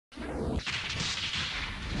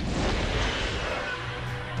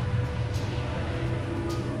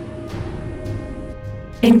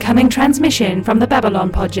Incoming transmission from the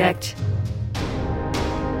Babylon Project.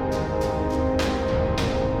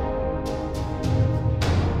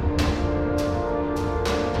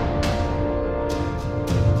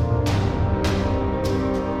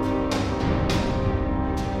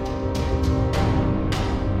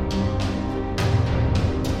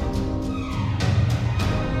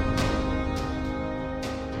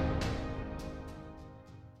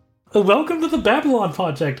 Welcome to the Babylon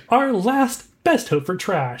Project, our last best hope for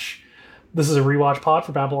trash. This is a rewatch pod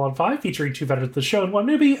for Babylon 5, featuring two veterans of the show and one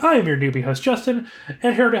newbie. I am your newbie host, Justin,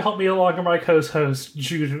 and here to help me along are my co-hosts,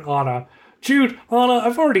 Jude and Anna. Jude, Anna,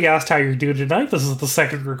 I've already asked how you're doing tonight. This is the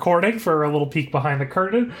second recording for a little peek behind the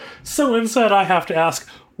curtain. So instead, I have to ask,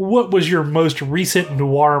 what was your most recent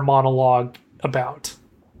noir monologue about?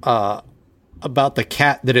 About the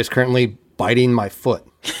cat that is currently biting my foot.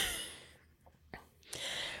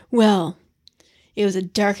 Well, it was a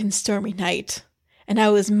dark and stormy night, and I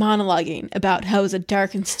was monologuing about how it was a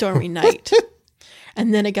dark and stormy night.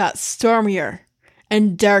 And then it got stormier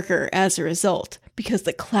and darker as a result, because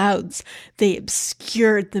the clouds, they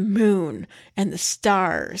obscured the moon and the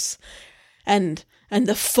stars, and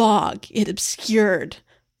the fog, it obscured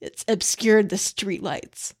the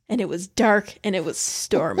streetlights, and it was dark and it was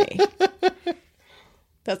stormy.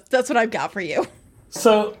 That's what I've got for you.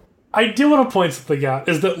 So I do want to point something out,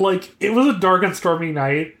 is that, like, it was a dark and stormy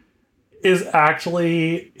night is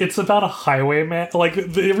actually, it's about a highwayman. Like,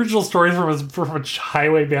 the original story from a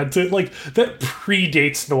highwayman, so, like, that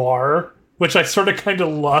predates noir, which I sort of kind of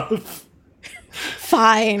love.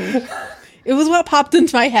 Fine. It was what popped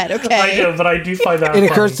into my head, okay? I know, but I do find that It funny.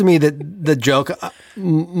 occurs to me that the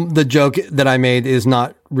joke that I made is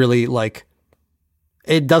not really, like,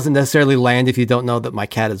 it doesn't necessarily land if you don't know that my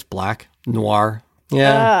cat is black. Noir.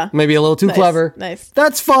 Yeah, maybe a little too clever. Nice.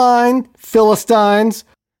 That's fine, Philistines.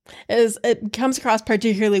 It comes across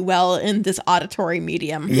particularly well in this auditory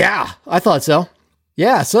medium. Yeah, I thought so.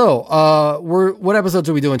 Yeah, so what episodes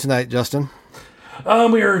are we doing tonight, Justin?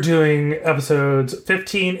 We are doing episodes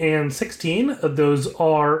 15 and 16. Those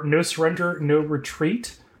are No Surrender, No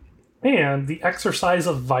Retreat, and The Exercise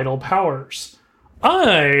of Vital Powers.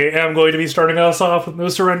 I am going to be starting us off with No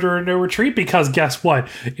Surrender, No Retreat, because guess what?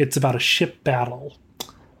 It's about a ship battle.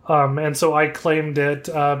 And so I claimed it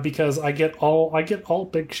because I get all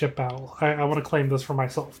big ship battle. I want to claim this for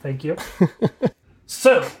myself. Thank you.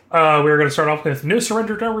 So, we're going to start off with No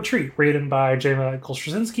Surrender, No Retreat, written by J. Michael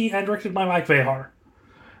Straczynski and directed by Mike Vehar.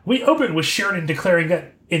 We open with Sheridan declaring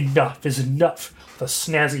that enough is enough, with a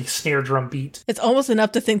snazzy snare drum beat. It's almost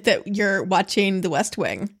enough to think that you're watching The West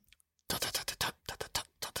Wing.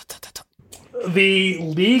 The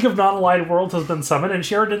League of Non-Aligned Worlds has been summoned, and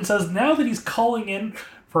Sheridan says now that he's calling in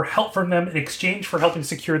for help from them in exchange for helping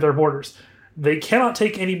secure their borders. They cannot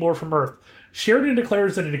take any more from Earth. Sheridan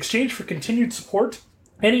declares that in exchange for continued support,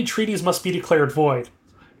 any treaties must be declared void.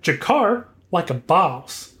 Jakar, like a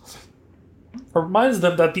boss, reminds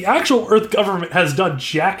them that the actual Earth government has done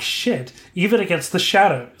jack shit, even against the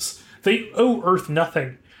Shadows. They owe Earth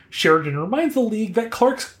nothing. Sheridan reminds the League that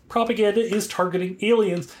Clark's propaganda is targeting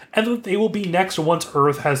aliens, and that they will be next once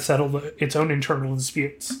Earth has settled its own internal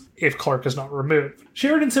disputes, if Clark is not removed.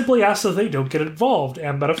 Sheridan simply asks that they don't get involved,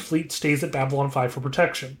 and that a fleet stays at Babylon 5 for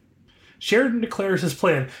protection. Sheridan declares his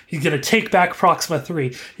plan. He's going to take back Proxima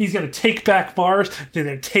 3. He's going to take back Mars. They're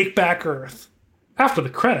going to take back Earth. After the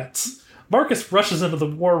credits, Marcus rushes into the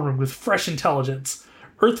war room with fresh intelligence.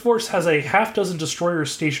 Earth Force has a half-dozen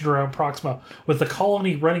destroyers stationed around Proxima, with the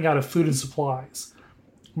colony running out of food and supplies.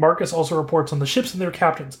 Marcus also reports on the ships and their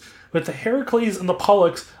captains, with the Heracles and the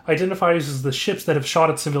Pollux identified as the ships that have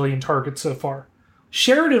shot at civilian targets so far.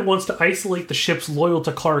 Sheridan wants to isolate the ships loyal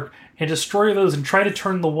to Clark and destroy those and try to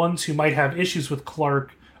turn the ones who might have issues with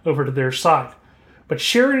Clark over to their side. But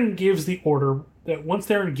Sheridan gives the order that once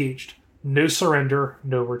they're engaged, no surrender,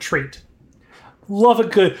 no retreat. Love a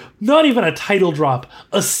good, not even a title drop,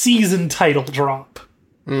 a season title drop.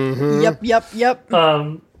 Mm-hmm. Yep.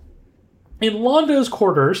 In Londo's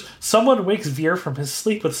quarters, someone wakes Veer from his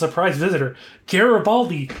sleep with a surprise visitor,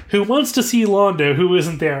 Garibaldi, who wants to see Londo, who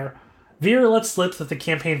isn't there. Veer lets slip that the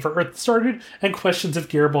campaign for Earth started and questions if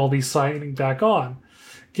Garibaldi's signing back on.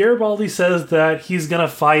 Garibaldi says that he's gonna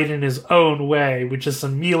fight in his own way, which is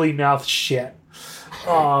some mealy-mouthed shit.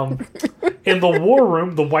 In the war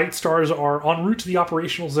room, the White Stars are en route to the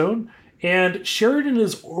operational zone, and Sheridan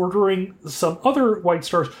is ordering some other White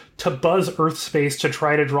Stars to buzz Earth space to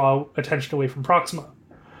try to draw attention away from Proxima.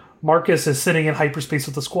 Marcus is sitting in hyperspace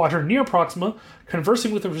with the squadron near Proxima,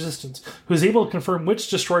 conversing with the Resistance, who is able to confirm which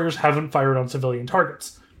destroyers haven't fired on civilian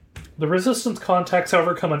targets. The Resistance contacts,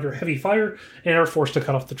 however, come under heavy fire and are forced to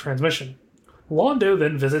cut off the transmission. Londo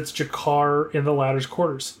then visits Jakar in the latter's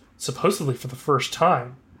quarters, supposedly for the first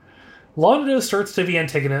time. Londo starts to be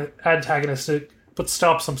antagonistic, but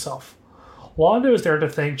stops himself. Londo is there to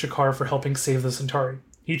thank Jakar for helping save the Centauri.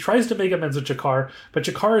 He tries to make amends with Jakar, but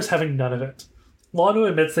Jakar is having none of it. Londo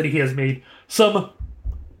admits that he has made some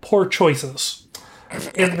poor choices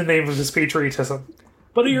in the name of his patriotism,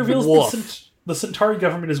 but he reveals the Centauri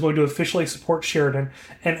government is going to officially support Sheridan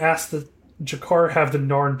and asks that Jakar have the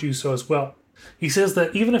Narn do so as well. He says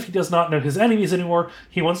that even if he does not know his enemies anymore,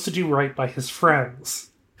 he wants to do right by his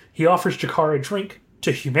friends. He offers Jakar a drink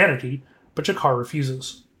to humanity, but Jakar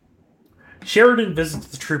refuses. Sheridan visits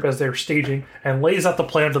the troop as they're staging and lays out the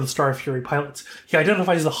plan to the Star Fury pilots. He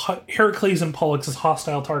identifies the Heracles and Pollux as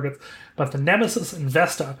hostile targets, but the Nemesis and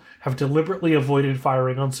Vesta have deliberately avoided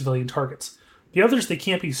firing on civilian targets. The others they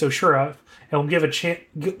can't be so sure of, and will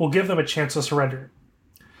give them a chance to surrender.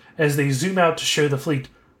 As they zoom out to show the fleet,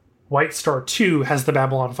 White Star 2 has the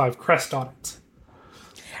Babylon 5 crest on it.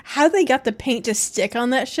 How they got the paint to stick on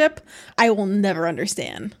that ship, I will never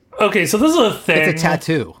understand. Okay, so this is a thing. It's a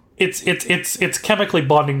tattoo. It's chemically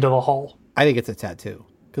bonding to the hull. I think it's a tattoo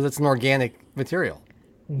because it's an organic material.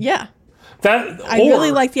 Yeah. I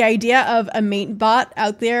really like the idea of a mate bot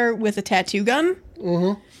out there with a tattoo gun.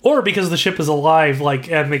 Mm-hmm. Or because the ship is alive,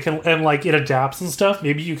 and it adapts and stuff.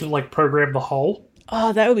 Maybe you can program the hull.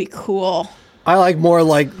 Oh, that would be cool. I like more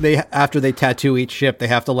like after they tattoo each ship, they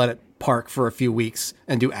have to let it park for a few weeks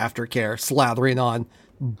and do aftercare, slathering on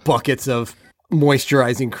buckets of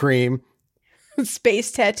moisturizing cream.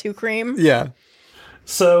 Space tattoo cream. Yeah.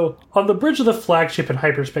 So, on the bridge of the flagship in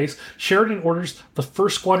hyperspace, Sheridan orders the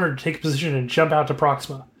first squadron to take position and jump out to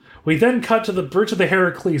Proxima. We then cut to the bridge of the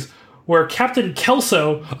Heracles, where Captain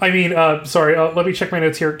Kelso, let me check my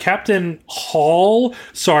notes here. Captain Hall,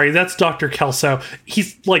 that's Dr. Kelso.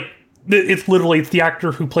 He's it's the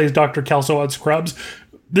actor who plays Dr. Kelso on Scrubs.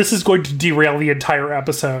 This is going to derail the entire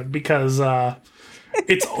episode because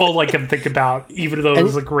it's all I can think about, even though it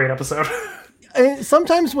was a great episode. And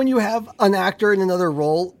sometimes when you have an actor in another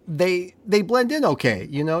role, they blend in okay.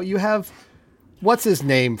 You know, you have, what's his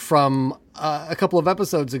name from a couple of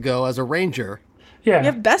episodes ago as a ranger. Yeah. You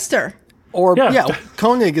have Bester.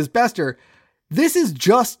 Koenig is Bester. This is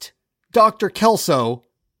just Dr. Kelso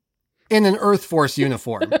in an Earth Force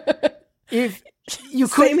uniform. If you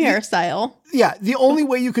could, Same hairstyle. Yeah, the only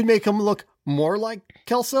way you could make him look more like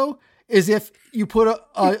Kelso is if you put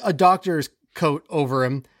a doctor's coat over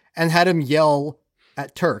him and had him yell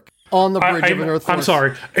at Turk on the bridge of an Earth Force. I'm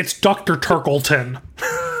sorry, it's Dr. Turkleton.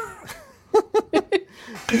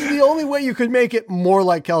 It's the only way you could make it more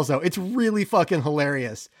like Kelso. It's really fucking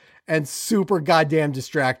hilarious and super goddamn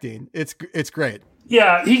distracting. It's great.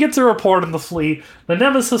 Yeah, he gets a report in the fleet. The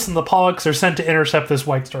Nemesis and the Pollux are sent to intercept this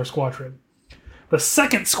White Star squadron. The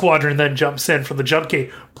second squadron then jumps in from the jump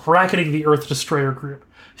gate, bracketing the Earth Destroyer group.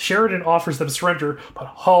 Sheridan offers them surrender, but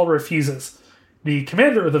Hall refuses. The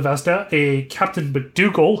commander of the Vesta, a Captain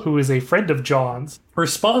McDougal, who is a friend of John's,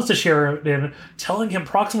 responds to Sheridan, telling him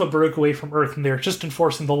Proxima broke away from Earth and they're just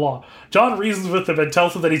enforcing the law. John reasons with him and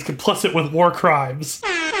tells him that he's complicit with war crimes.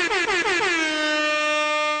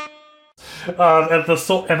 And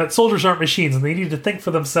that soldiers aren't machines and they need to think for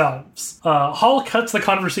themselves. Hall cuts the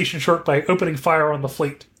conversation short by opening fire on the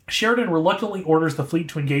fleet. Sheridan reluctantly orders the fleet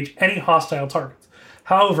to engage any hostile targets.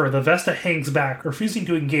 However, the Vesta hangs back, refusing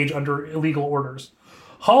to engage under illegal orders.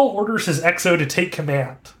 Hall orders his XO to take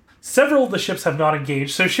command. Several of the ships have not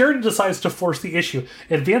engaged, so Sheridan decides to force the issue,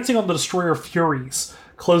 advancing on the destroyer Furies,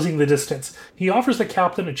 closing the distance. He offers the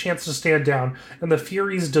captain a chance to stand down, and the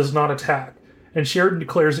Furies does not attack, and Sheridan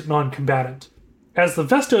declares it non-combatant. As the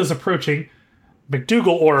Vesta is approaching,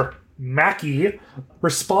 McDougal, or Mackie,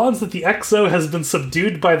 responds that the XO has been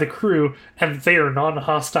subdued by the crew, and they are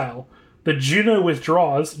non-hostile. The Juno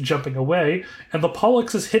withdraws, jumping away, and the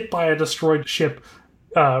Pollux is hit by a destroyed ship,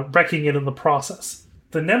 wrecking it in the process.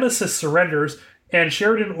 The Nemesis surrenders, and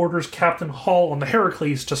Sheridan orders Captain Hall on the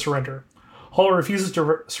Heracles to surrender. Hall refuses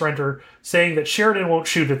to surrender, saying that Sheridan won't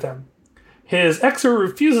shoot at them. His XO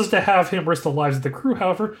refuses to have him risk the lives of the crew,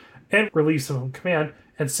 however, and relieves him from command,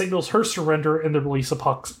 and signals her surrender in the release of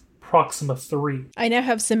Proxima 3. I now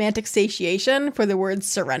have semantic satiation for the word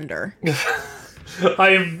surrender.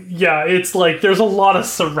 It's there's a lot of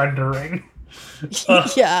surrendering.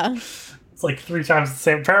 Yeah. It's 3 times the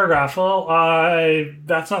same paragraph. Well,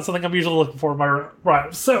 that's not something I'm usually looking for in my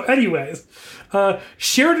rhymes. So anyways,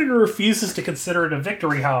 Sheridan refuses to consider it a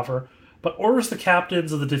victory, however, but orders the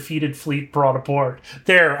captains of the defeated fleet brought aboard.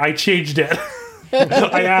 There, I changed it.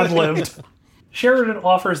 I ad-libbed. Sheridan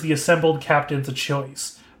offers the assembled captains a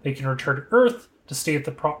choice. They can return to Earth to stay at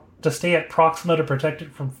the to stay at Proxima to protect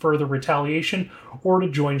it from further retaliation, or to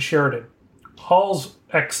join Sheridan. Hall's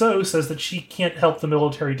XO says that she can't help the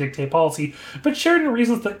military dictate policy, but Sheridan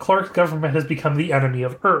reasons that Clark's government has become the enemy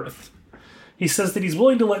of Earth. He says that he's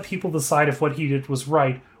willing to let people decide if what he did was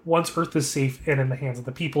right once Earth is safe and in the hands of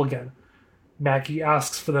the people again. Maggie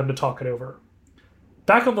asks for them to talk it over.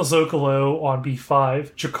 Back on the Zocalo on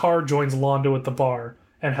B5, Jakar joins Londo at the bar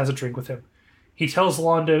and has a drink with him. He tells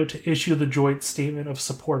Londo to issue the joint statement of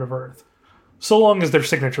support of Earth, so long as their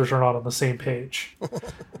signatures are not on the same page.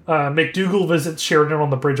 McDougal visits Sheridan on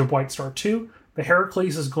the bridge of White Star 2. The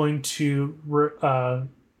Heracles is going to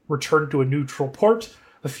return to a neutral port.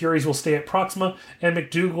 The Furies will stay at Proxima, and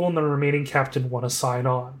McDougal and the remaining captain want to sign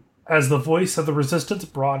on. As the voice of the Resistance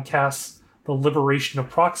broadcasts the liberation of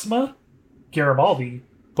Proxima, Garibaldi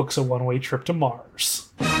books a one-way trip to Mars.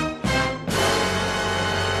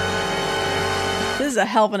 This is a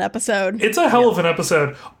hell of an episode. It's a hell of an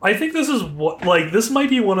episode. I think this is this might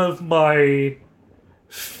be one of my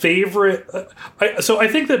favorite. So I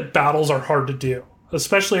think that battles are hard to do,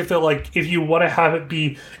 especially if they're if you want to have it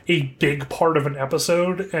be a big part of an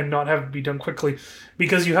episode and not have it be done quickly,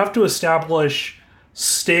 because you have to establish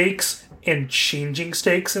stakes and changing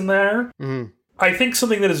stakes in there. Mm. I think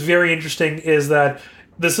something that is very interesting is that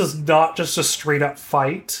this is not just a straight up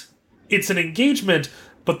fight. It's an engagement,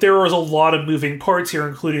 but there is a lot of moving parts here,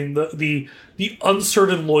 including the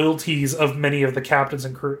uncertain loyalties of many of the captains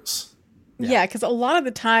and crews. Yeah, because a lot of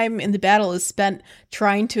the time in the battle is spent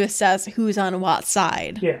trying to assess who's on what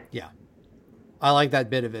side. Yeah. I like that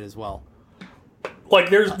bit of it as well.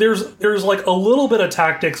 There's a little bit of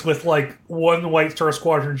tactics with one White Star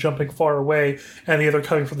squadron jumping far away and the other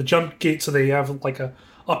coming from the jump gate, so they have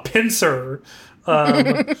a pincer.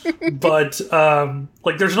 But it's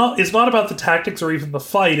not about the tactics or even the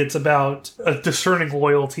fight. It's about discerning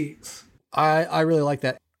loyalties. I really like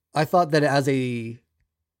that. I thought that as a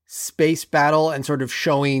space battle and sort of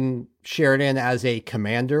showing Sheridan as a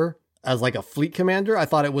commander, as a fleet commander, I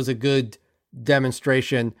thought it was a good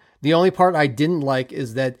demonstration. The only part I didn't like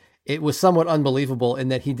is that it was somewhat unbelievable in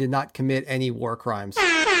that he did not commit any war crimes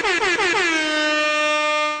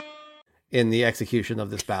in the execution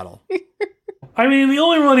of this battle. I mean, the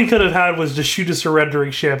only one he could have had was to shoot a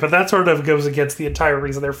surrendering ship, and that sort of goes against the entire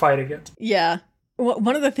reason they're fighting it. Yeah.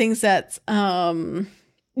 One of the things that's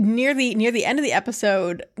near the end of the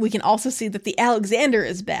episode, we can also see that the Alexander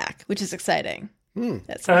is back, which is exciting.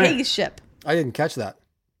 That's Haig's ship. I didn't catch that.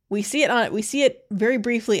 We see it very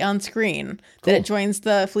briefly on screen that it joins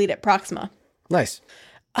the fleet at Proxima. Nice.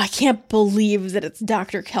 I can't believe that it's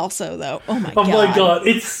Dr. Kelso, though. Oh my god. Oh my god.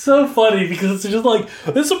 It's so funny because it's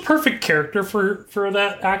just this is a perfect character for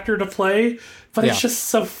that actor to play, but it's just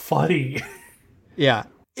so funny. Yeah.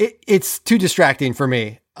 It's too distracting for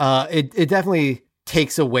me. It definitely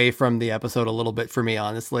takes away from the episode a little bit for me,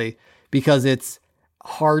 honestly, because it's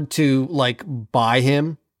hard to buy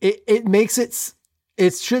him. It makes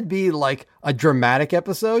it should be a dramatic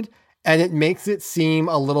episode, and it makes it seem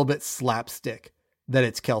a little bit slapstick that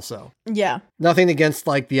it's Kelso. Yeah. Nothing against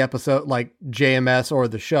the episode JMS or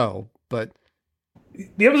the show, but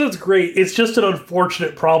the episode's great. It's just an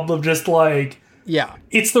unfortunate problem of just yeah.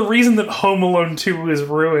 It's the reason that Home Alone 2 is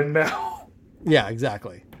ruined now. Yeah,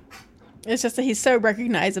 exactly. It's just that he's so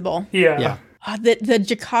recognizable. Yeah. The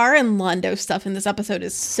Jakar and Londo stuff in this episode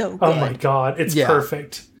is so good. Oh my god, it's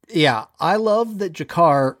perfect. Yeah, I love that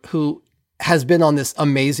Jakar, who has been on this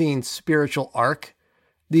amazing spiritual arc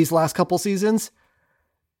these last couple seasons,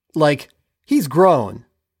 he's grown,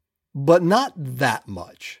 but not that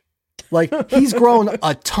much. He's grown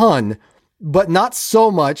a ton, but not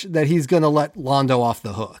so much that he's going to let Londo off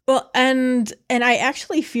the hook. Well, and I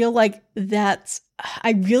actually feel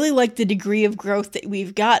I really like the degree of growth that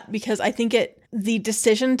we've got, because I think the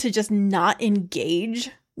decision to just not engage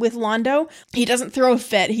with Londo, he doesn't throw a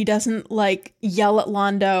fit. He doesn't yell at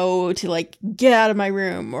Londo to get out of my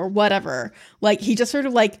room or whatever. He just sort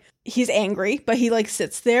of he's angry, but he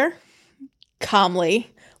sits there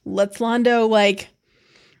calmly, lets Londo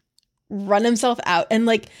run himself out. And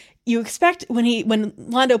you expect when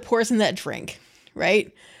Londo pours in that drink,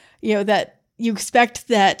 right? That you expect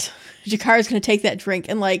that Jakar is going to take that drink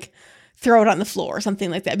and throw it on the floor or something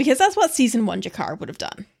like that, because that's what season 1 Jakar would have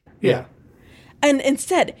done. Yeah. And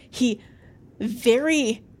instead, he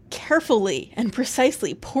very carefully and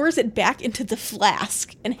precisely pours it back into the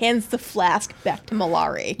flask and hands the flask back to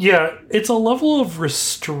Malari. Yeah, it's a level of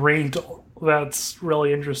restraint that's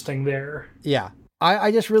really interesting there. Yeah.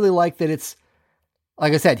 I just really like that it's,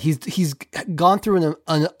 like I said, he's gone through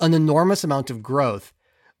an enormous amount of growth,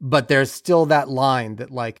 but there's still that line that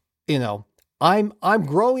I'm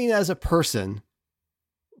growing as a person,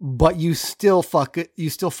 but you still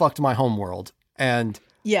fucked my homeworld, and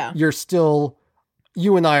Yeah.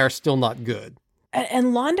 you and I are still not good. And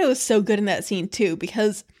Londo is so good in that scene too,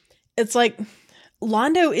 because it's like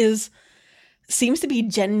Londo seems to be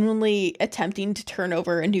genuinely attempting to turn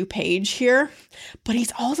over a new page here, but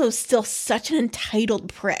he's also still such an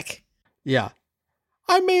entitled prick. Yeah.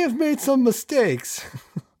 I may have made some mistakes.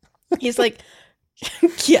 He's like,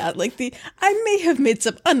 yeah, like I may have made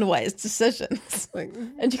some unwise decisions.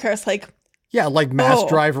 And Jakar's like, yeah, like mass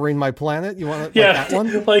drivering my planet. You want that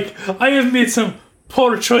one? Like, I have made some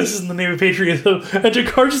poor choices in the name of patriotism. And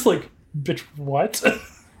Jakar's just like, bitch, what?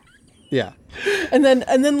 Yeah. And then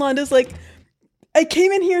Londo's like, I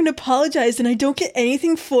came in here and apologized and I don't get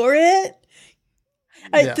anything for it.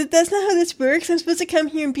 That's not how this works. I'm supposed to come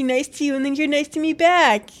here and be nice to you and then you're nice to me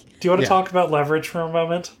back. Do you want to talk about leverage for a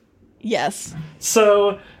moment? Yes.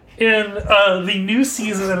 So, in the new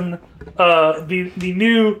season, the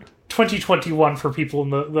new 2021 for people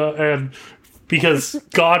in and because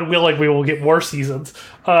God willing we will get more seasons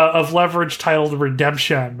of Leverage titled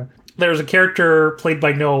Redemption. There's a character played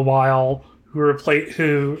by Noah Weil who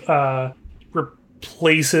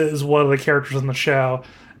replaces one of the characters in the show,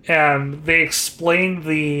 and they explained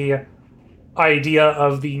the idea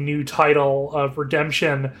of the new title of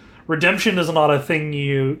Redemption. Redemption is not a thing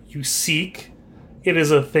you seek; it is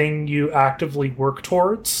a thing you actively work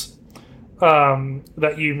towards.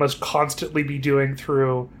 That you must constantly be doing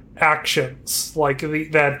through actions. Like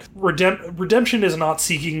redemption is not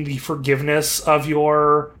seeking the forgiveness of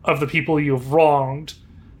the people you have wronged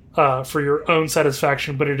for your own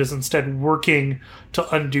satisfaction, but it is instead working to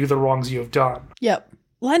undo the wrongs you have done. Yep.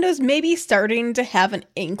 Lando's maybe starting to have an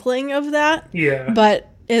inkling of that. Yeah. But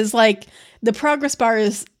is like the progress bar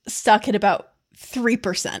is stuck at about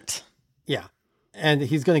 3%. Yeah. And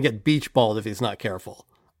he's going to get beach balled if he's not careful.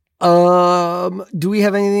 Do we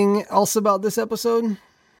have anything else about this episode?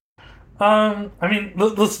 I mean,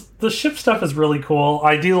 the ship stuff is really cool.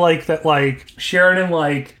 I do like that, like, Sheridan,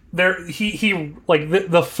 like, he like,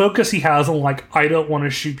 the focus he has on, like, I don't want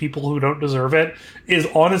to shoot people who don't deserve it is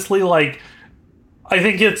honestly, like, I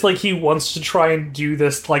think it's, like, he wants to try and do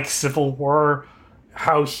this, like, Civil War,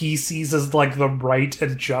 how he sees as, like, the right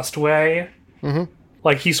and just way. Mm-hmm.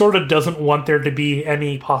 Like, he sort of doesn't want there to be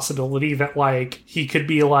any possibility that, like, he could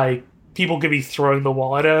be, like, people could be throwing the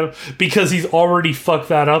wall at him because he's already fucked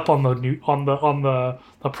that up on the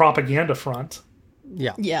propaganda front.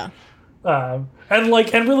 Yeah. Yeah. And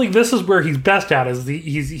really, this is where he's best at, is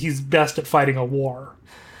he's best at fighting a war.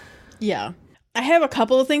 Yeah. I have a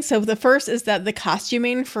couple of things. So the first is that the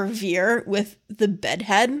costuming for Veer with the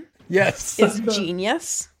bedhead Yes. is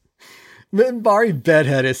genius. Minbari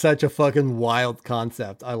bedhead is such a fucking wild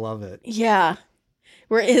concept. I love it. Yeah.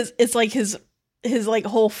 Where it's like his like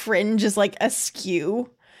whole fringe is like askew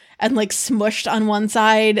and like smushed on one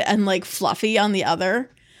side and like fluffy on the other.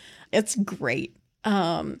 It's great.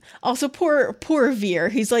 Also poor Veer.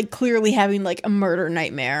 He's like clearly having like a murder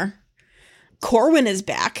nightmare. Corwin is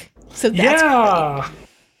back. So that's great.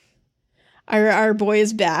 Our boy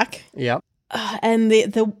is back. Yep. And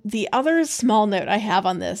the other small note I have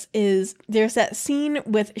on this is there's that scene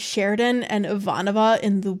with Sheridan and Ivanova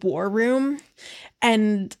in the war room,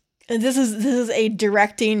 and this is a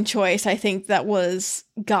directing choice I think that was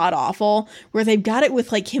god awful, where they've got it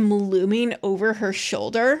with like him looming over her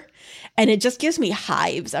shoulder, and it just gives me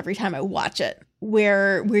hives every time I watch it.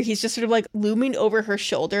 Where he's just sort of like looming over her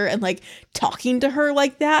shoulder and like talking to her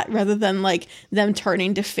like that rather than like them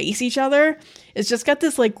turning to face each other. It's just got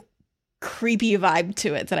this like creepy vibe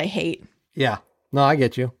to it that I hate. Yeah. No, I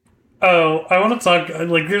get you. Oh, I want to talk,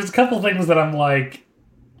 like, there's a couple things that I'm like,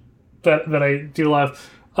 that I do love.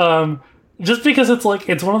 Just because it's like,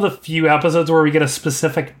 it's one of the few episodes where we get a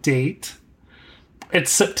specific date.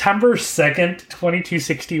 It's September 2nd,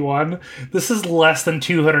 2261. This is less than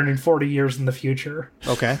 240 years in the future.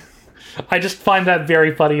 Okay. I just find that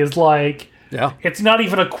very funny, is like, yeah, it's not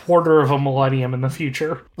even a quarter of a millennium in the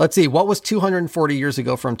future. Let's see. What was 240 years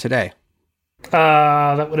ago from today?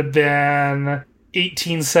 That would have been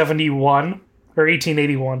 1871 or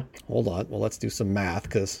 1881. Hold on. Well, let's do some math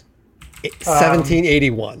because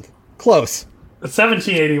 1781. Close.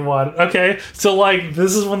 1781. Okay. So, like,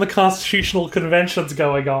 this is when the Constitutional Convention's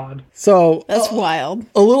going on. So that's wild.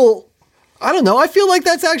 A little, I don't know. I feel like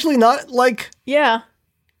that's actually not like, yeah.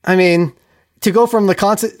 I mean, to go from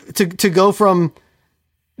to go from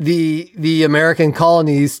the American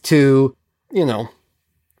colonies to, you know,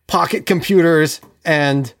 pocket computers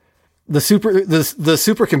and the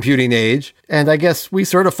supercomputing age, and I guess we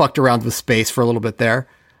sort of fucked around with space for a little bit there.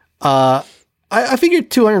 I figured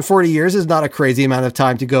 240 years is not a crazy amount of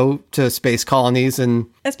time to go to space colonies and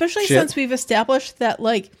especially shit. Since we've established that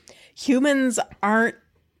like humans aren't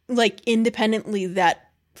like independently that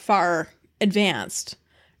far advanced,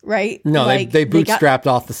 right? No, like, they bootstrapped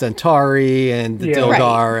off the Centauri and the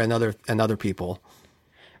Dilgar and other people.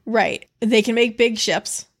 Right. They can make big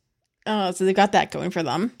ships. So they've got that going for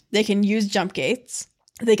them. They can use jump gates.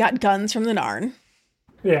 They got guns from the Narn.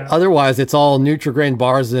 Yeah. Otherwise, it's all Nutri-Grain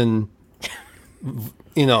bars and,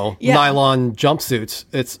 nylon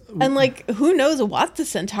jumpsuits. And like, who knows what the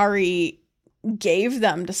Centauri gave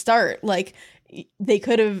them to start? Like,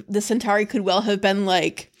 the Centauri could well have been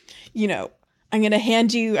like, I'm going to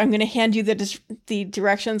hand you the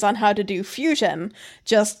directions on how to do fusion.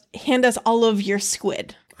 Just hand us all of your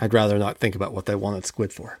squid. I'd rather not think about what they wanted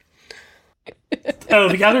squid for. Oh,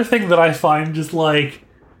 the other thing that I find just like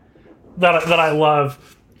that I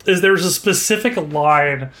love is there's a specific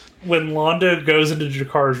line when Londo goes into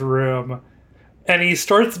Jakar's room and he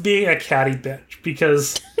starts being a catty bitch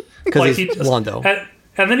because like, he's Londo.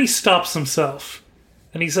 And then he stops himself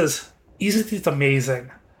and he says, "Isn't it amazing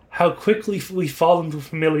how quickly we fall into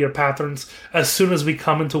familiar patterns as soon as we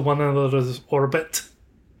come into one another's orbit?"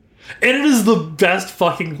 And it is the best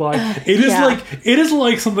fucking line. It is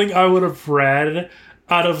like something I would have read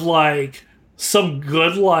out of like some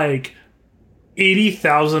good like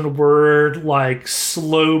 80,000 word like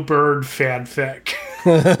slow burn fanfic.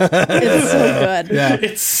 It's so good. Yeah.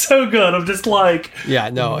 It's so good. I'm just like, yeah,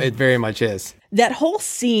 no, it very much is. That whole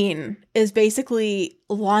scene is basically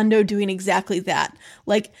Londo doing exactly that.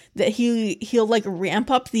 Like that he'll like ramp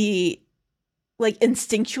up the like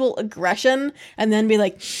instinctual aggression and then be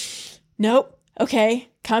like, nope, okay,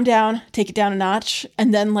 calm down, take it down a notch.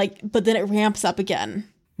 And then but then it ramps up again.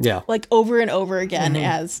 Yeah. Like over and over again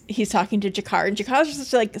as he's talking to Jakar. And Jakar's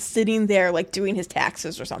just like sitting there like doing his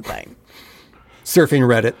taxes or something. Surfing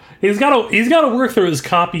Reddit. he's got to work through his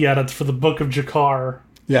copy edits for the Book of Jakar.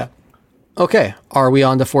 Yeah. Okay. Are we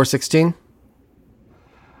on to 416?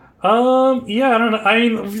 Yeah, I don't know. I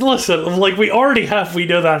mean, listen, like we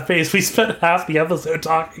know that face. We spent half the episode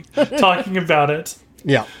talking about it.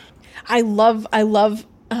 Yeah. I love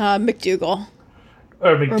McDougal.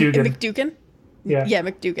 Or McDougan. McDougan? Yeah. Yeah,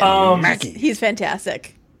 McDougan. Mackie. He's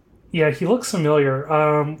fantastic. Yeah, he looks familiar.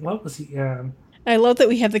 What was he in? I love that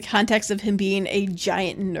we have the context of him being a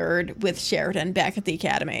giant nerd with Sheridan back at the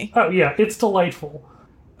academy. Oh, yeah, it's delightful.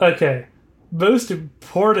 Okay. Most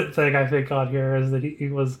important thing I think on here is that he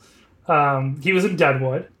was in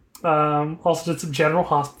Deadwood. Also did some General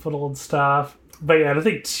Hospital and stuff. But yeah, I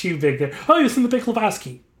think two big there. Oh, he was in The Big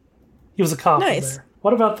Lebowski. He was a cop in there.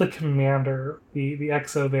 What about the commander, the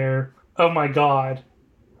XO there? Oh my god.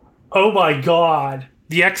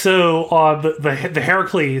 The XO on the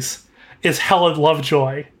Heracles is Helen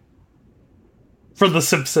Lovejoy from The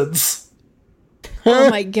Simpsons. Oh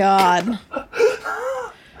my god.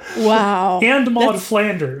 Wow. And Maud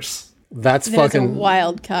Flanders. That's a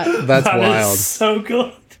wild cut. That's That wild. is so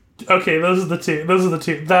good. Okay, those are the two.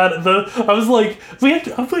 I was like, we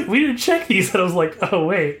didn't check these, and I was like, oh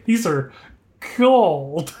wait, these are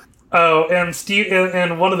gold. Oh, and Steve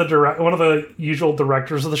and one of the usual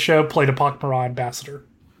directors of the show played a Pakmara ambassador.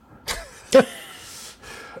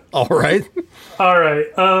 All right.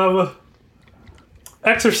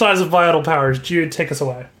 Exercise of vital powers. Jude, take us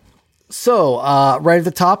away. So, right at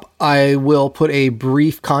the top, I will put a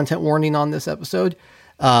brief content warning on this episode.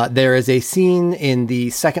 There is a scene in the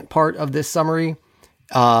second part of this summary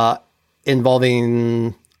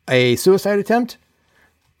involving a suicide attempt.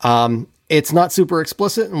 It's not super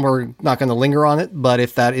explicit, and we're not going to linger on it, but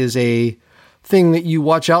if that is a thing that you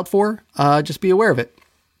watch out for, just be aware of it.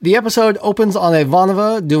 The episode opens on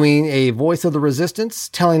Ivanova doing a Voice of the Resistance,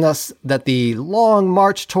 telling us that the long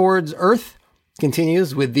march towards Earth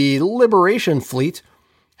continues with the Liberation Fleet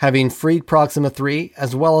having freed Proxima 3,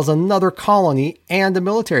 as well as another colony and a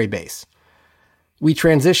military base. We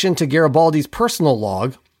transition to Garibaldi's personal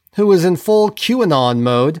log, who is in full QAnon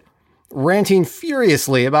mode, ranting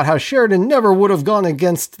furiously about how Sheridan never would have gone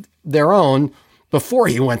against their own before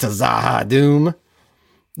he went to Zaha Doom.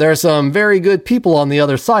 There are some very good people on the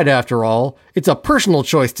other side after all. It's a personal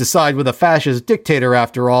choice to side with a fascist dictator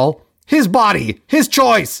after all. His body, his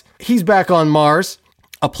choice. He's back on Mars,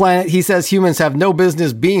 a planet he says humans have no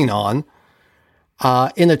business being on.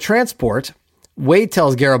 In a transport, Wade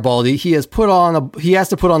tells Garibaldi he has to put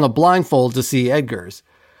on a blindfold to see Edgar's.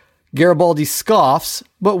 Garibaldi scoffs,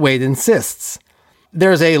 but Wade insists.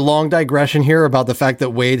 There's a long digression here about the fact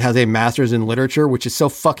that Wade has a master's in literature, which is so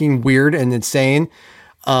fucking weird and insane.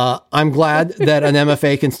 I'm glad that an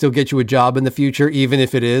MFA can still get you a job in the future, even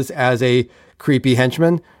if it is as a creepy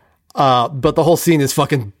henchman. But the whole scene is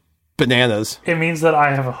fucking bananas. It means that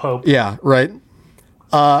I have a hope. Yeah, right.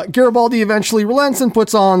 Garibaldi eventually relents and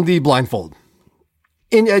puts on the blindfold.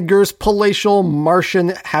 In Edgar's palatial Martian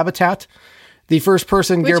habitat, the first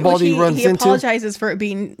person Garibaldi runs into... He apologizes for it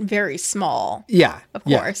being very small. Yeah. Of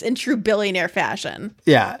course, in true billionaire fashion.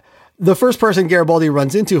 Yeah. The first person Garibaldi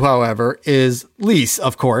runs into, however, is Lise,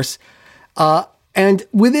 of course. And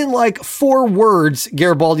within like 4 words,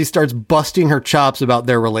 Garibaldi starts busting her chops about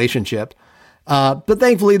their relationship. But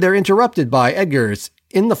thankfully, they're interrupted by Edgar's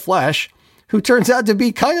in the flesh, who turns out to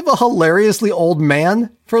be kind of a hilariously old man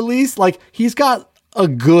for Lise. Like, he's got a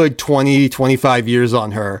good 20, 25 years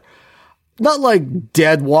on her. Not like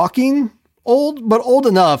dead walking old, but old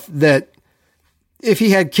enough that if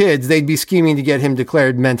he had kids, they'd be scheming to get him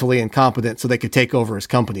declared mentally incompetent so they could take over his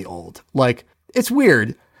company old. Like, it's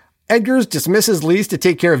weird. Edgar's dismisses Lise to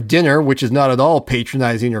take care of dinner, which is not at all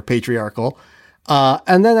patronizing or patriarchal,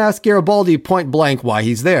 and then asks Garibaldi point blank why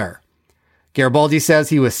he's there. Garibaldi says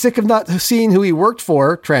he was sick of not seeing who he worked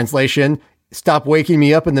for. Translation, stop waking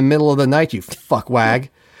me up in the middle of the night, you fuckwag.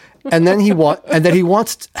 And then he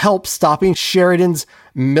wants help stopping Sheridan's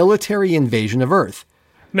military invasion of Earth.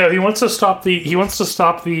 No, he wants to stop the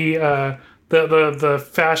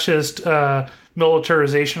fascist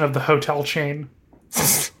militarization of the hotel chain.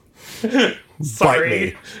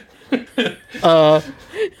 Sorry.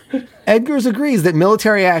 Edgars agrees that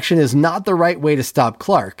military action is not the right way to stop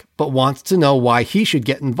Clark, but wants to know why he should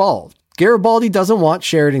get involved. Garibaldi doesn't want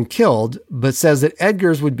Sheridan killed, but says that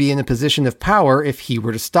Edgars would be in a position of power if he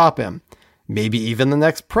were to stop him. Maybe even the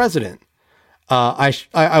next president.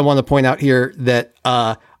 I want to point out here that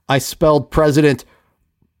I spelled president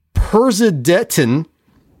Persidetin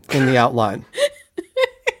in the outline.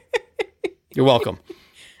 You're welcome.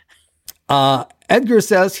 Edgar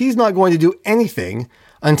says he's not going to do anything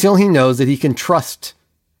until he knows that he can trust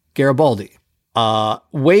Garibaldi.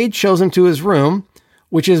 Wade shows him to his room,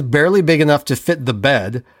 which is barely big enough to fit the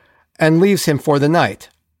bed, and leaves him for the night.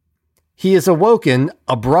 He is awoken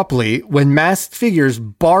abruptly when masked figures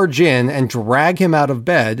barge in and drag him out of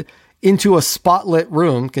bed into a spotlit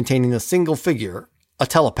room containing a single figure, a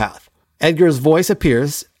telepath. Edgar's voice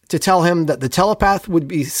appears to tell him that the telepath would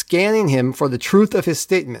be scanning him for the truth of his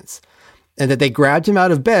statements, and that they grabbed him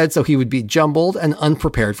out of bed so he would be jumbled and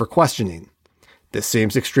unprepared for questioning. This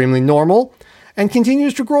seems extremely normal, and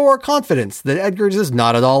continues to grow our confidence that Edgars is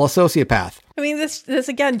not at all a sociopath. I mean, this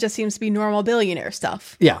again just seems to be normal billionaire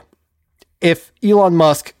stuff. Yeah. If Elon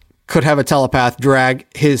Musk could have a telepath drag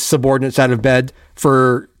his subordinates out of bed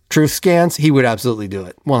for truth scans, he would absolutely do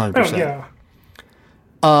it. 100%. Oh,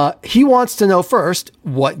 yeah. He wants to know first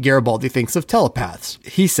what Garibaldi thinks of telepaths.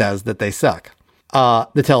 He says that they suck.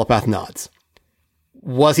 The telepath nods.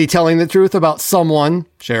 Was he telling the truth about someone?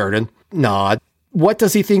 Sheridan. Nod. What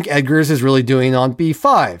does he think Edgars is really doing on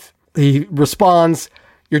B5? He responds,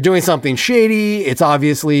 you're doing something shady. It's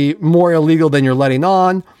obviously more illegal than you're letting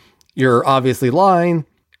on. You're obviously lying.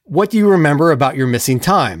 What do you remember about your missing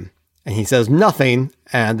time? And he says nothing.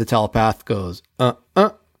 And the telepath goes,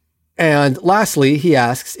 And lastly, he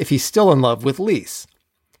asks if he's still in love with Lise.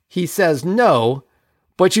 He says no,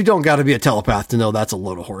 but you don't got to be a telepath to know that's a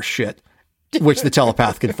load of horse shit, which the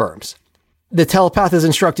telepath confirms. The telepath is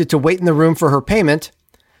instructed to wait in the room for her payment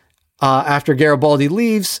after Garibaldi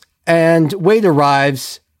leaves, and Wade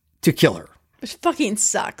arrives to kill her. Which fucking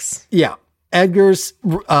sucks. Yeah. Edgars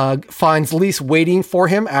finds Lise waiting for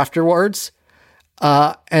him afterwards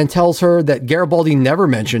and tells her that Garibaldi never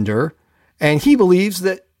mentioned her, and he believes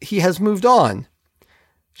that he has moved on.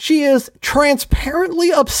 She is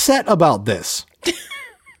transparently upset about this.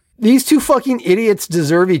 These two fucking idiots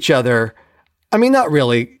deserve each other. I mean, not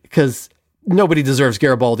really, because nobody deserves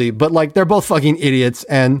Garibaldi, but like they're both fucking idiots,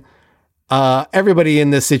 and everybody in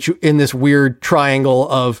this weird triangle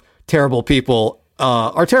of terrible people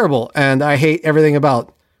are terrible, and I hate everything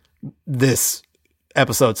about this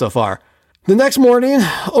episode so far. The next morning,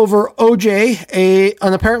 over OJ,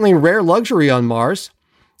 an apparently rare luxury on Mars,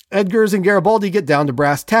 Edgars and Garibaldi get down to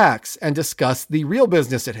brass tacks and discuss the real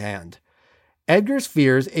business at hand. Edgars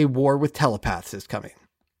fears a war with telepaths is coming.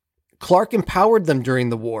 Clark empowered them during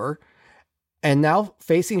the war, and now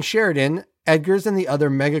facing Sheridan, Edgars and the other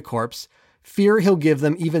megacorps fear he'll give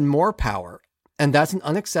them even more power, and that's an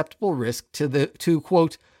unacceptable risk to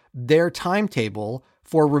quote, their timetable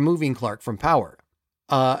for removing Clark from power.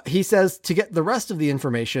 He says to get the rest of the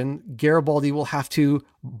information, Garibaldi will have to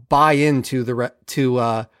buy into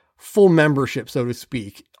full membership, so to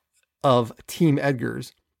speak, of Team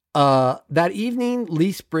Edgars. That evening,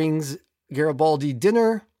 Lise brings Garibaldi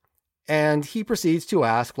dinner, and he proceeds to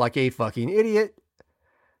ask, like a fucking idiot,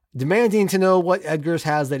 demanding to know what Edgar's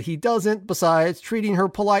has that he doesn't, besides treating her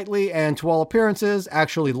politely and, to all appearances,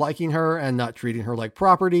 actually liking her and not treating her like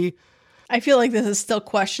property. I feel like this is still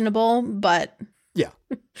questionable, but... Yeah.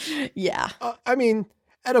 Yeah. I mean,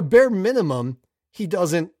 at a bare minimum, he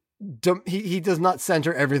doesn't... He does not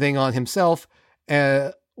center everything on himself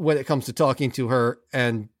when it comes to talking to her.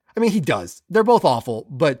 And, I mean, he does. They're both awful,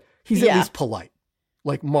 but he's at least polite.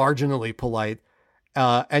 Like, marginally polite.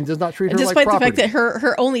 And does not treat her like property. Despite the fact that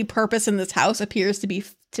her only purpose in this house appears to be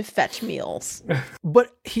to fetch meals.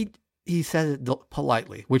 But he says it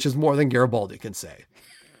politely, which is more than Garibaldi can say.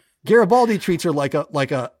 Garibaldi treats her like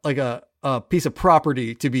a piece of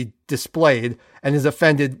property to be displayed and is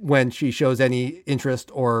offended when she shows any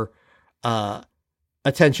interest or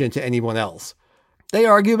attention to anyone else. They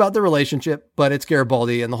argue about the relationship, but it's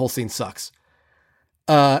Garibaldi and the whole scene sucks.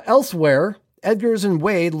 Elsewhere, Edgars and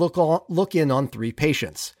Wade look in on 3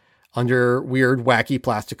 patients under weird, wacky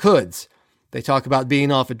plastic hoods. They talk about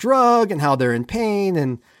being off a drug and how they're in pain,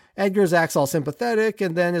 and Edgars acts all sympathetic,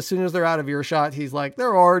 and then as soon as they're out of earshot, he's like,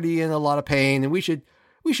 they're already in a lot of pain, and we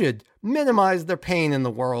should minimize their pain in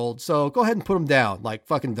the world, so go ahead and put them down like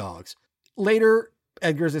fucking dogs. Later,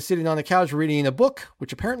 Edgars is sitting on a couch reading a book,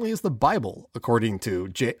 which apparently is the Bible, according to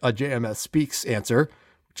a JMS Speaks answer,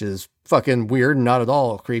 which is fucking weird and not at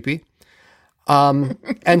all creepy.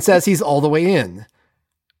 And says he's all the way in.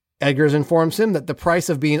 Edgars informs him that the price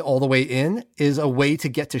of being all the way in is a way to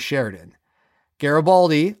get to Sheridan.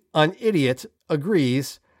 Garibaldi, an idiot,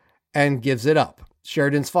 agrees and gives it up.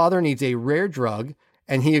 Sheridan's father needs a rare drug,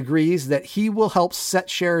 and he agrees that he will help set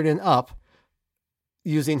Sheridan up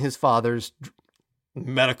using his father's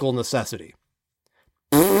medical necessity.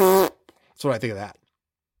 That's what I think of that.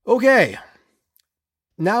 Okay.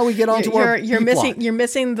 Now we get on to our you're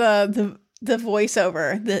missing the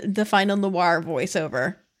voiceover, the final noir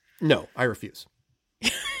voiceover. No, I refuse.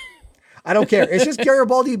 I don't care. It's just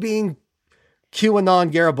Garibaldi being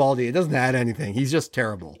QAnon Garibaldi. It doesn't add anything. He's just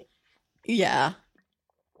terrible. Yeah.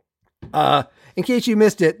 In case you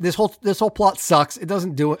missed it, this whole plot sucks. It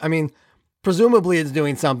doesn't do it. I mean, presumably it's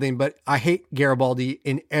doing something, but I hate Garibaldi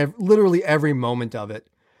in literally every moment of it.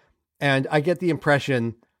 And I get the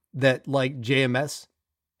impression that like JMS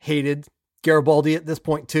hated Garibaldi at this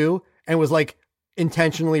point too, and was like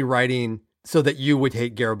intentionally writing so that you would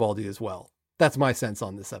hate Garibaldi as well. That's my sense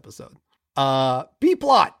on this episode.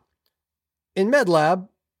 B-plot. In MedLab,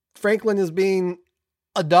 Franklin is being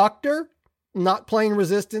a doctor, not playing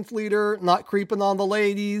resistance leader, not creeping on the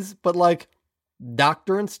ladies, but like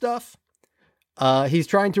doctor and stuff. He's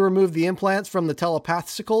trying to remove the implants from the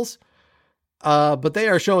telepathicals, but they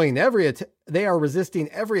are resisting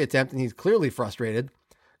every attempt, and he's clearly frustrated.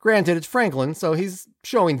 Granted, it's Franklin, so he's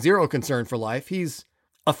showing zero concern for life. He's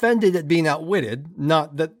offended at being outwitted,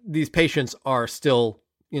 not that these patients are still,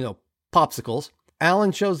 popsicles.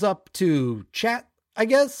 Alan shows up to chat, I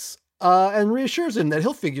guess, and reassures him that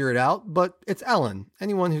he'll figure it out, but it's Alan.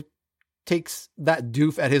 Anyone who takes that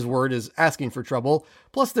doof at his word is asking for trouble.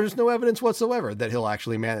 Plus, there's no evidence whatsoever that he'll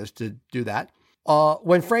actually manage to do that.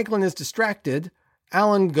 When Franklin is distracted,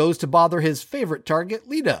 Alan goes to bother his favorite target,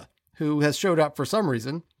 Lita, who has showed up for some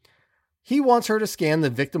reason. He wants her to scan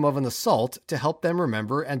the victim of an assault to help them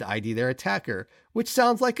remember and ID their attacker, which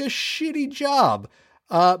sounds like a shitty job,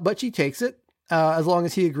 but she takes it, as long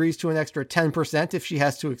as he agrees to an extra 10% if she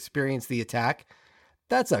has to experience the attack.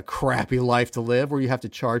 That's a crappy life to live, where you have to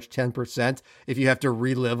charge 10% if you have to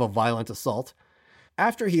relive a violent assault.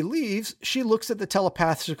 After he leaves, she looks at the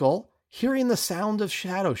telepathical, hearing the sound of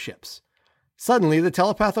shadow ships. Suddenly, the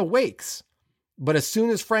telepath awakes, but as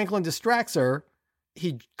soon as Franklin distracts her,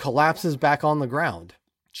 he collapses back on the ground.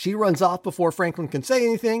 She runs off before Franklin can say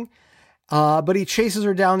anything, but he chases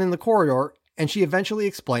her down in the corridor, and she eventually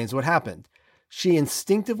explains what happened. She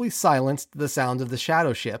instinctively silenced the sound of the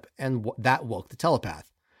shadow ship, and that woke the telepath.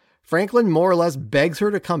 Franklin more or less begs her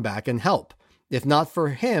to come back and help. If not for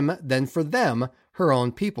him, then for them, her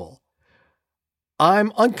own people.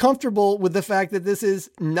 I'm uncomfortable with the fact that this is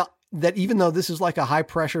not, that even though this is like a high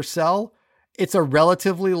pressure cell, it's a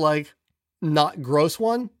relatively like not gross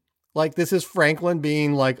one. Like this is Franklin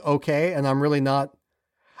being like, okay. And I'm really not,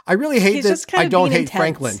 I really hate that. I don't hate intense.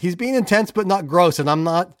 Franklin. He's being intense, but not gross. And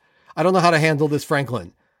I don't know how to handle this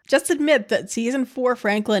Franklin. Just admit that season 4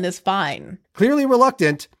 Franklin is fine. Clearly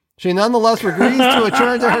reluctant, she nonetheless agrees to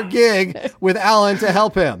return to her gig with Alan to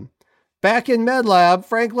help him. Back in MedLab,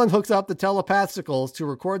 Franklin hooks up the telepathicals to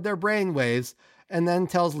record their brainwaves and then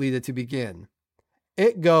tells Lita to begin.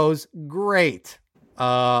 It goes great.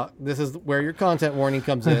 This is where your content warning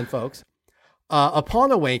comes in, folks.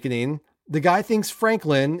 Upon awakening, The guy thinks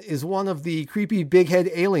Franklin is one of the creepy big head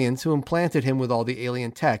aliens who implanted him with all the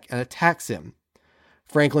alien tech and attacks him.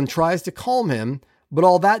 Franklin tries to calm him, but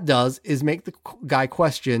all that does is make the guy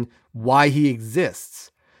question why he exists.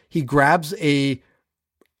 He grabs a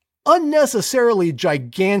unnecessarily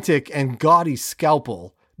gigantic and gaudy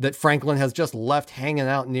scalpel that Franklin has just left hanging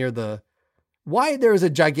out near the... Why there's a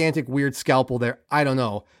gigantic weird scalpel there, I don't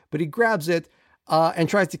know. But he grabs it and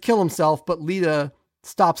tries to kill himself, but Lita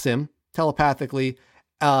stops him telepathically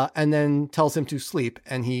and then tells him to sleep,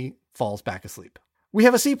 and he falls back asleep. We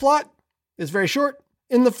have a C plot. It's very short.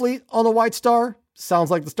 In the fleet on the White Star.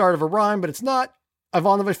 Sounds like the start of a rhyme, but it's not.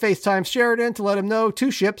 Ivanova FaceTimes Sheridan to let him know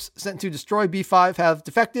 2 ships sent to destroy B5 have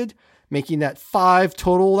defected, making that 5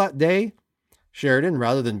 total that day. Sheridan,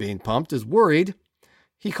 rather than being pumped, is worried.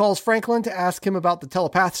 He calls Franklin to ask him about the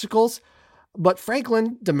telepathicals, but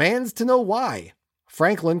Franklin demands to know why.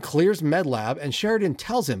 Franklin clears MedLab and Sheridan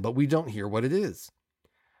tells him, but we don't hear what it is.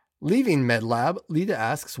 Leaving MedLab, Lita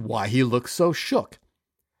asks why he looks so shook.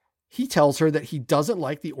 He tells her that he doesn't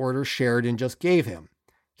like the order Sheridan just gave him.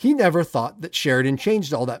 He never thought that Sheridan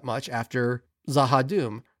changed all that much after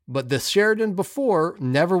Zahadum, but the Sheridan before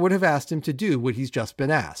never would have asked him to do what he's just been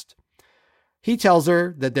asked. He tells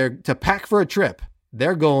her that they're to pack for a trip.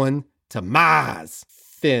 They're going to Mars.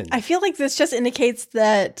 Finn. I feel like this just indicates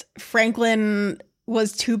that Franklin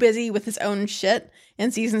was too busy with his own shit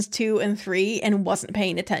in seasons 2 and 3 and wasn't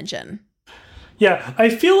paying attention. Yeah, I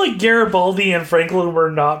feel like Garibaldi and Franklin were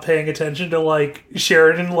not paying attention to, like,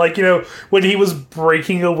 Sheridan, like, you know, when he was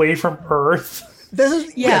breaking away from Earth.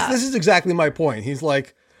 Yes, this is exactly my point. He's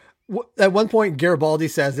like, at one point, Garibaldi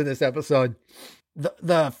says in this episode,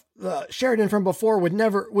 the Sheridan from before would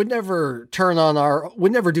never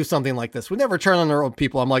do something like this, would never turn on our own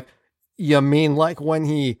people. I'm like, you mean like when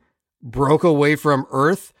he broke away from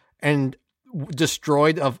Earth and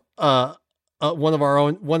destroyed one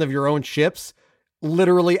of your own ships?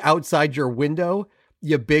 Literally outside your window,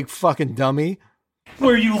 you big fucking dummy.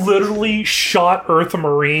 Where you literally shot Earth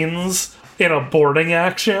Marines in a boarding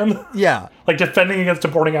action. Yeah. Like defending against a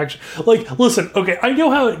boarding action. Like, listen, okay, I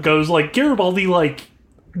know how it goes. Like, Garibaldi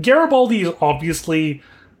is obviously,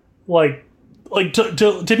 to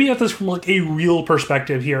be at this from, like, a real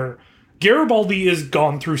perspective here, Garibaldi has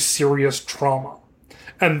gone through serious trauma.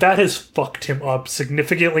 And that has fucked him up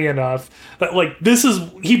significantly enough that, like,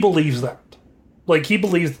 he believes that. Like, he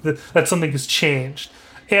believes that something has changed.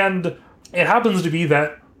 And it happens to be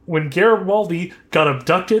that when Garibaldi got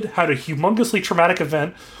abducted, had a humongously traumatic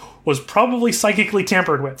event, was probably psychically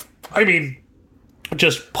tampered with. I mean,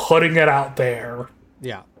 just putting it out there.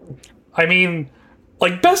 Yeah. I mean,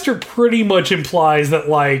 like, Bester pretty much implies that,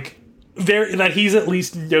 like, that he's at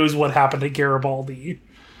least knows what happened to Garibaldi.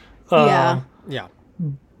 Yeah. Yeah.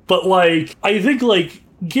 But, like, I think, like,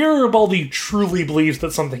 Garibaldi truly believes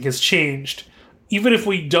that something has changed. Even if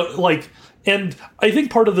we don't, like, and I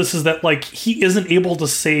think part of this is that, like, he isn't able to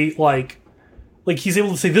say, like he's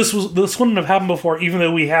able to say this wouldn't have happened before, even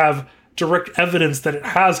though we have direct evidence that it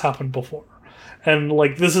has happened before. And,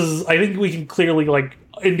 like, I think we can clearly, like,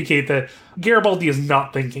 indicate that Garibaldi is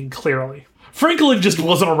not thinking clearly. Franklin just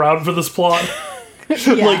wasn't around for this plot.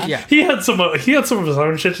 He had some of his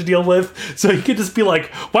own shit to deal with, so he could just be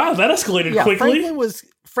like, wow, that escalated quickly.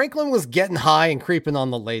 Franklin was getting high and creeping on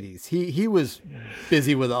the ladies. He was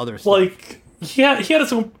busy with other stuff. Like, he had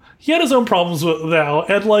his own problems with now,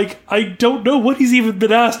 and, like, I don't know what he's even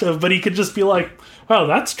been asked of, but he could just be like, wow,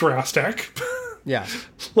 that's drastic. Yeah.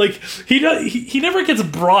 Like, he never gets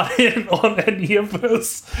brought in on any of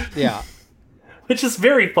this. Yeah. Which is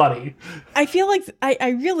very funny. I feel like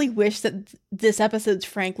I really wish that this episode's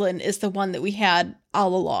Franklin is the one that we had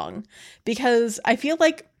all along, because I feel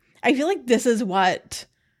like this is what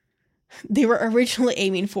they were originally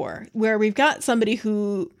aiming for, where we've got somebody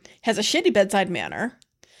who has a shitty bedside manner,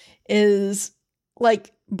 is,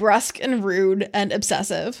 like, brusque and rude and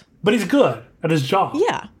obsessive. But he's good at his job.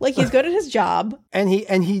 Yeah, like, he's good at his job. And he,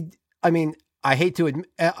 I mean, I hate to admit,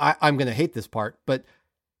 I'm going to hate this part, but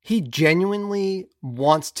he genuinely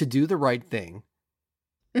wants to do the right thing.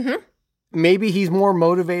 Mm-hmm. Maybe he's more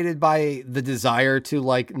motivated by the desire to,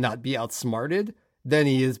 like, not be outsmarted than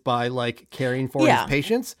he is by, like, caring for his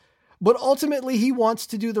patients. But ultimately, he wants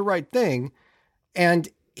to do the right thing, and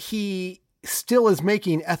he still is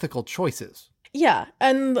making ethical choices. Yeah,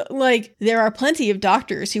 and, like, there are plenty of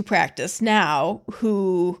doctors who practice now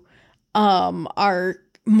who are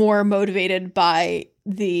more motivated by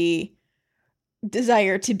the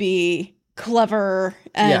desire to be clever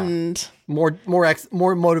and more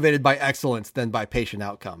motivated by excellence than by patient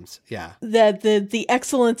outcomes. Yeah. That the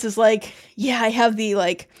excellence is like, I have the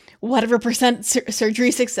like whatever percent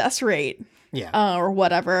surgery success rate. Yeah. Or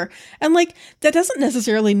whatever. And like, that doesn't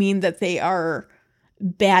necessarily mean that they are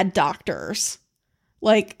bad doctors.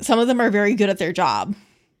 Like, some of them are very good at their job,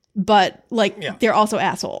 but like, they're also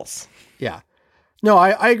assholes. Yeah. No,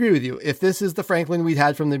 I agree with you. If this is the Franklin we'd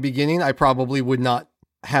had from the beginning, I probably would not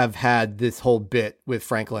have had this whole bit with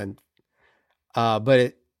Franklin.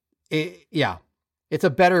 But it's a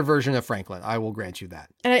better version of Franklin. I will grant you that.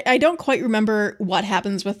 And I don't quite remember what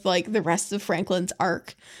happens with like the rest of Franklin's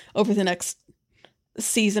arc over the next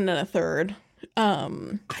season and a third.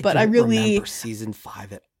 But I really remember season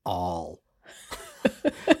 5 at all.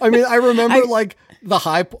 I mean, I remember like the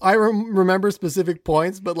hype. I remember specific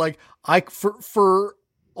points, but like for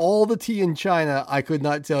all the tea in China, I could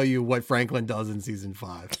not tell you what Franklin does in season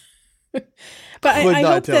 5. But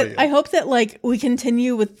I hope that like we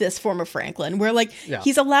continue with this form of Franklin where like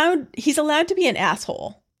he's allowed to be an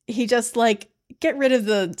asshole. He just like get rid of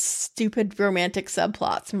the stupid romantic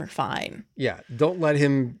subplots and we're fine. Yeah. Don't let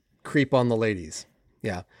him creep on the ladies.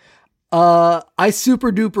 Yeah. I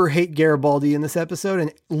super duper hate Garibaldi in this episode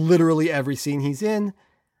and literally every scene he's in.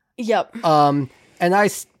 Yep. And I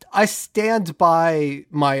stand by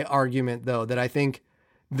my argument though, that I think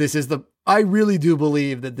I really do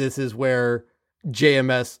believe that this is where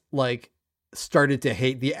JMS like started to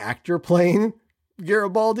hate the actor playing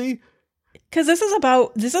Garibaldi. Cause this is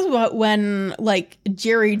about when like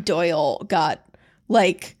Jerry Doyle got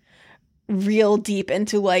like real deep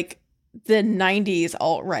into like the 90s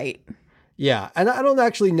alt-right. Yeah. And I don't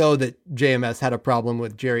actually know that JMS had a problem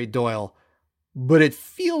with Jerry Doyle, but it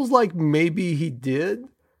feels like maybe he did.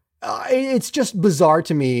 It's just bizarre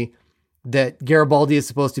to me that Garibaldi is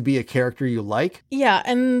supposed to be a character you like. Yeah,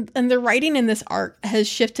 and the writing in this arc has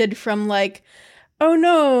shifted from like, oh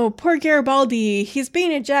no, poor Garibaldi, he's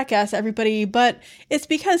being a jackass, everybody, but it's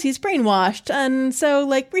because he's brainwashed, and so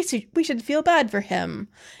like we should feel bad for him,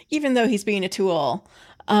 even though he's being a tool.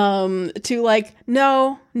 To like,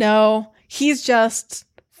 no, he's just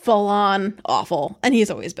full on awful, and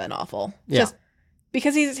he's always been awful. Yeah. Just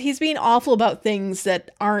because he's being awful about things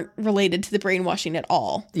that aren't related to the brainwashing at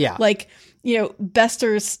all. Yeah. Like, you know,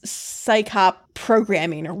 Bester's psychop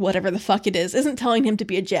programming or whatever the fuck it is isn't telling him to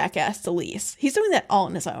be a jackass to Lise. He's doing that all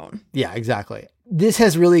on his own. Yeah, exactly. This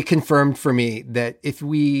has really confirmed for me that if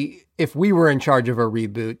we were in charge of a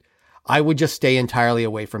reboot, I would just stay entirely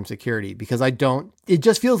away from security because it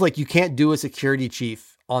just feels like you can't do a security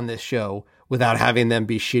chief on this show without having them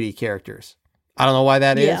be shitty characters. I don't know why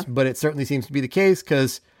that is, but it certainly seems to be the case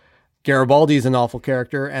because Garibaldi is an awful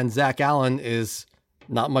character and Zach Allen is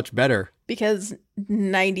not much better. Because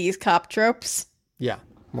 90s cop tropes? Yeah,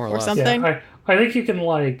 more or less. Something? Yeah, I think you can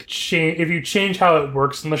like change, if you change how it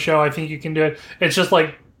works in the show, I think you can do it. It's just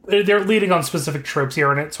like they're leading on specific tropes here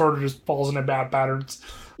and it sort of just falls into bad patterns.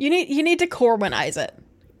 You need to Corwinize it,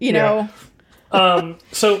 you know?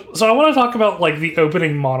 So I want to talk about like the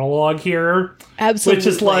opening monologue here. Absolutely. Which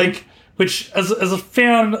is like, as a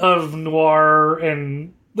fan of noir,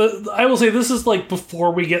 and I will say this is like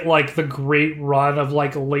before we get like the great run of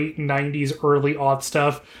like late 90s, early aught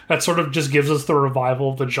stuff that sort of just gives us the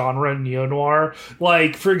revival of the genre in neo-noir.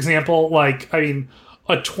 Like, for example, like, I mean,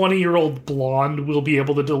 a 20-year-old blonde will be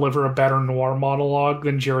able to deliver a better noir monologue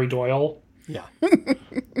than Jerry Doyle. Yeah.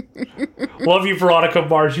 Love you, Veronica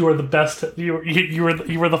Mars. You are the best. You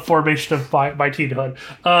were the formation of my teenhood.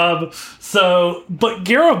 But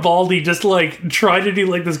Garibaldi just like tried to do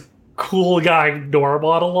like this cool guy noir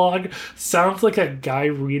monologue. Sounds like a guy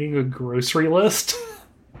reading a grocery list.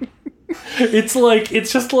 It's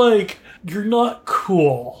just like you're not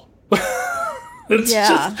cool.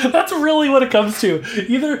 That's really what it comes to.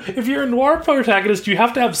 Either if you're a noir protagonist, you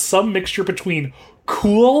have to have some mixture between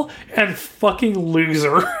cool and fucking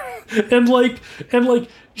loser. and like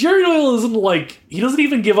Jerry Doyle isn't like, he doesn't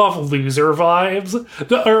even give off loser vibes,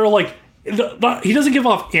 or like he doesn't give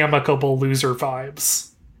off amicable loser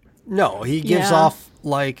vibes. No, he gives off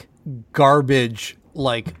like garbage,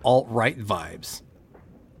 like alt-right vibes.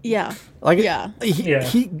 Yeah.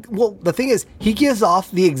 The thing is, he gives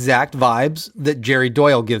off the exact vibes that Jerry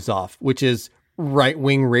Doyle gives off, which is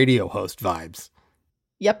right-wing radio host vibes.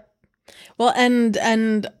 Yep. Well,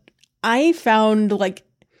 and I found like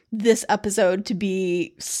this episode to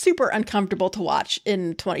be super uncomfortable to watch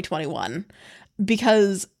in 2021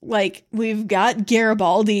 because like we've got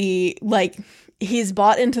Garibaldi, like he's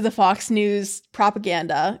bought into the Fox News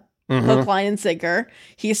propaganda, hook, line, and sinker.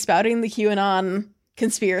 He's spouting the QAnon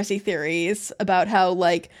conspiracy theories about how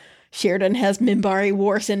like Sheridan has Minbari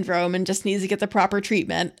War Syndrome and just needs to get the proper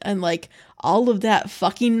treatment, and like all of that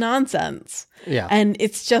fucking nonsense. Yeah. And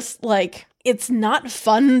it's just like, it's not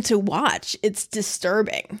fun to watch. It's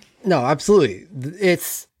disturbing. No, absolutely.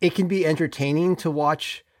 It can be entertaining to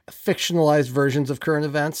watch fictionalized versions of current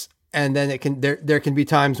events, and then there can be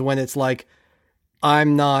times when it's like, I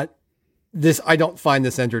don't find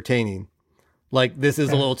this entertaining. Like, this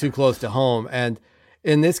is a little too close to home. And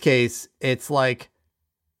in this case, it's like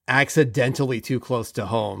accidentally too close to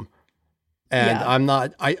home. And yeah.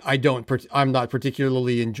 I'm not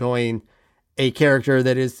particularly enjoying a character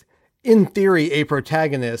that is in theory a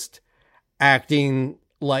protagonist acting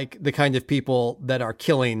like the kind of people that are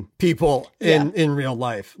killing people in real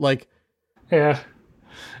life. Like, yeah.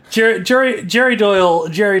 Jerry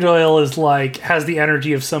Doyle is like, has the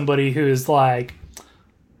energy of somebody who is like,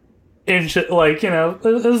 is like,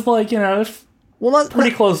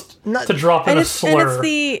 pretty close to dropping a slur. And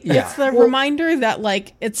it's the reminder that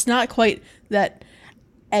like, it's not quite that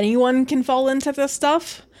anyone can fall into this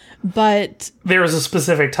stuff, but there is a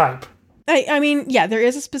specific type. I mean, yeah, there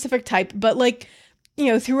is a specific type, but like,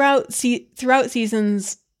 throughout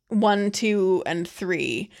seasons 1, 2, and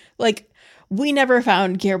 3, like, we never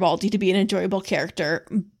found Garibaldi to be an enjoyable character,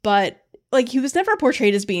 but like, he was never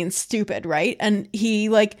portrayed as being stupid, right? And he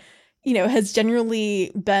like, has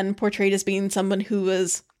generally been portrayed as being someone who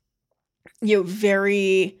was,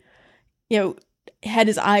 very, had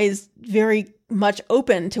his eyes very much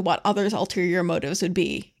open to what others' ulterior motives would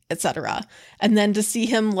be, etc. And then to see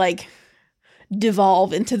him like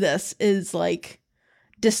devolve into this is like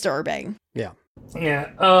disturbing. Yeah.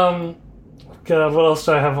 Yeah. God, what else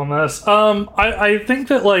do I have on this? I think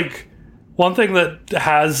that like one thing that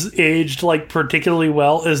has aged like particularly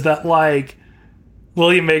well is that like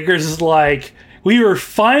William Eggers is like, we were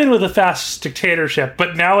fine with a fascist dictatorship,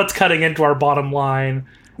 but now it's cutting into our bottom line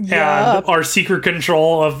and our secret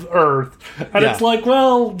control of Earth. And it's like,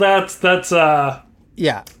 well, that's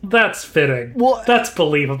fitting. Well, that's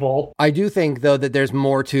believable. I do think though that there's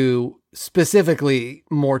specifically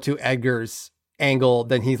more to Eggers' angle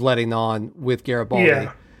than he's letting on with Garibaldi.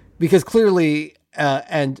 Yeah. Because clearly,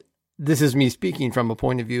 and this is me speaking from a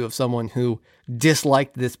point of view of someone who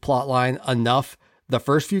disliked this plotline enough the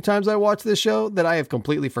first few times I watched this show that I have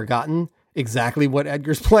completely forgotten exactly what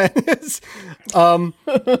Edgar's plan is.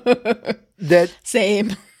 That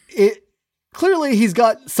same. Clearly he's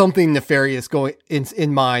got something nefarious going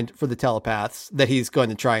in mind for the telepaths that he's going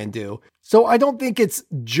to try and do. So I don't think it's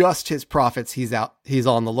just his profits he's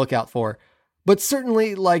on the lookout for, but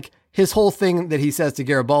certainly like his whole thing that he says to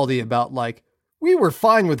Garibaldi about like, we were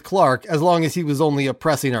fine with Clark as long as he was only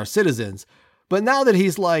oppressing our citizens. But now that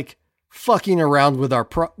he's like fucking around with our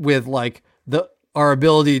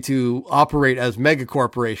ability to operate as mega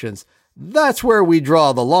corporations, that's where we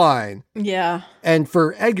draw the line. Yeah. And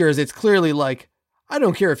for Eggers, it's clearly like, I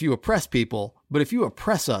don't care if you oppress people, but if you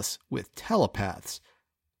oppress us with telepaths,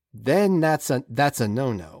 then that's a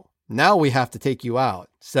no-no. Now we have to take you out.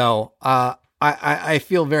 So, I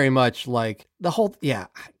feel very much like the whole,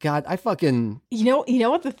 God, I fucking... You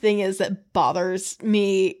know what the thing is that bothers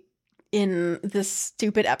me in this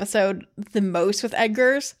stupid episode the most with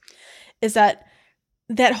Eggers is that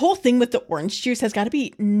whole thing with the orange juice has got to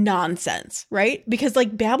be nonsense, right? Because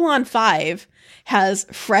like Babylon 5 has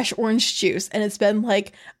fresh orange juice and it's been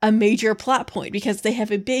like a major plot point because they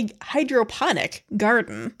have a big hydroponic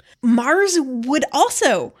garden. Mars would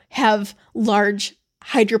also have large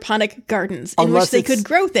hydroponic gardens in which they could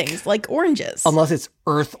grow things like oranges. Unless it's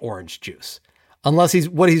Earth orange juice. Unless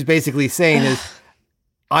what he's basically saying is,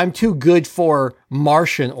 I'm too good for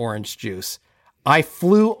Martian orange juice. I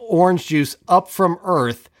flew orange juice up from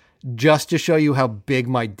Earth just to show you how big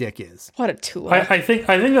my dick is. What a tool. I think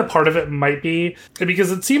that part of it might be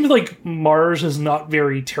because it seems like Mars is not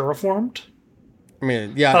very terraformed. I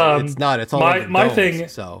mean, it's not. It's all my domes, thing.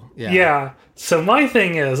 So yeah. So my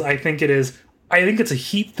thing is, I think it's a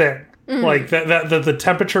heat thing. Like that the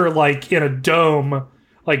temperature like in a dome,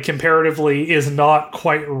 like comparatively, is not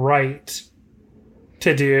quite right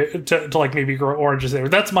to like maybe grow oranges there.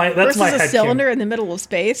 That's my versus my a head cylinder canon. in the middle of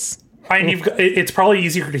space. I mean, it's probably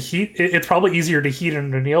easier to heat. It's probably easier to heat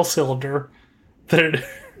in a nail cylinder than.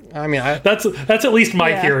 I mean, that's at least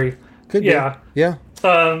my theory. Could be. Yeah.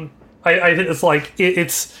 I think it's like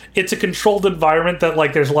it's a controlled environment that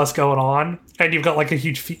like there's less going on, and you've got like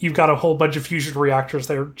you've got a whole bunch of fusion reactors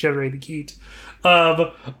that are generating heat.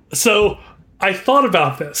 So I thought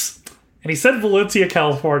about this, and he said Valencia,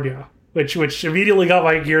 California, which immediately got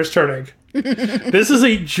my gears turning. This is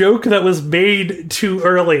a joke that was made too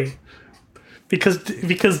early, because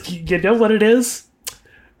you know what it is.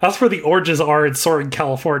 That's where the oranges are in Soaring,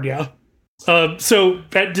 California. So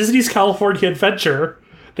at Disney's California Adventure,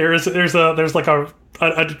 there's like an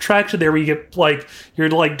attraction there where you get like you're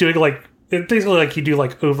like doing like basically like you do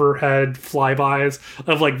like overhead flybys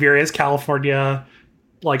of like various California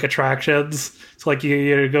like attractions. So like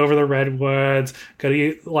you go over the redwoods, go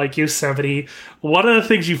to like Yosemite. One of the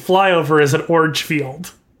things you fly over is an orange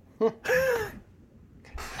field.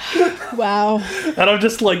 Wow. And I'm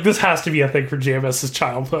just like, this has to be a thing for JMS's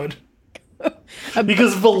childhood.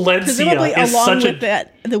 Because Valencia is such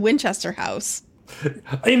the Winchester House.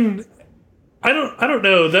 I don't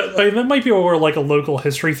know. That might be more like a local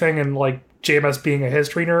history thing and like JMS being a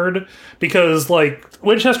history nerd. Because like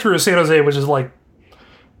Winchester or San Jose, which is like,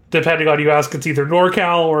 depending on who you ask, it's either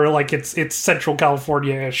NorCal or like it's Central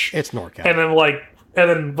California-ish. It's NorCal. And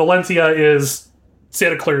then Valencia is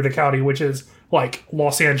Santa Clarita County, which is like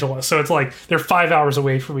Los Angeles. So it's like they're 5 hours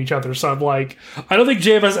away from each other. So I'm like, I don't think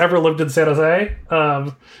JMS ever lived in San Jose.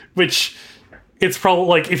 Which it's probably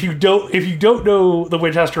like if you don't know the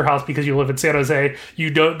Winchester House because you live in San Jose, you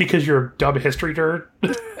don't because you're a dumb history nerd.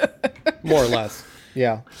 More or less.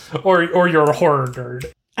 Yeah. Or you're a horror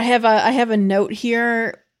nerd. I have a note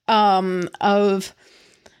here of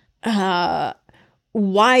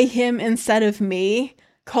why him instead of me,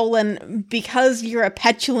 because you're a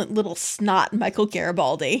petulant little snot, Michael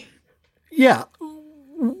Garibaldi. Yeah.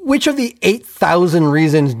 Which of the 8,000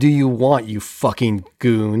 reasons do you want, you fucking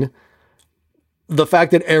goon? The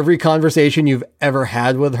fact that every conversation you've ever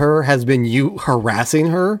had with her has been you harassing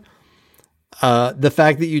her? The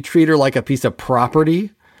fact that you treat her like a piece of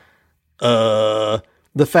property? The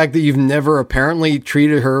fact that you've never apparently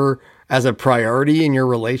treated her as a priority in your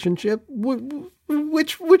relationship?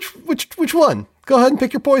 Which one? Go ahead and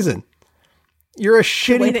pick your poison. You're a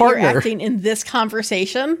shitty the way that partner. You're acting in this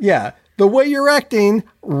conversation. Yeah, the way you're acting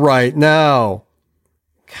right now.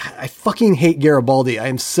 God, I fucking hate Garibaldi. I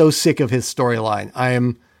am so sick of his storyline. I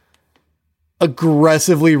am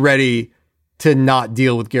aggressively ready to not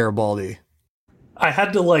deal with Garibaldi. I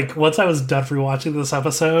had to once I was done rewatching this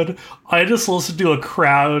episode, I just listened to a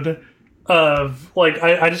crowd of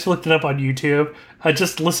I just looked it up on YouTube. I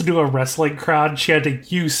just listened to a wrestling crowd chanting,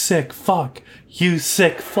 "You sick fuck, you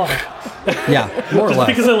sick fuck." Yeah, more or less.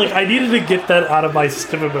 Because I needed to get that out of my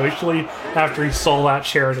system emotionally after he saw that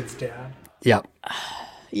Sheridan's dad. Yeah.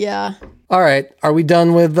 Yeah. All right. Are we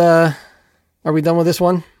done with this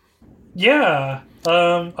one? Yeah.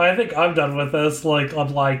 I think I'm done with this,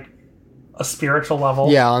 on a spiritual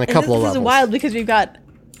level. Yeah, on a couple of levels. This is wild because we've got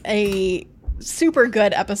a super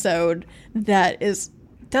good episode that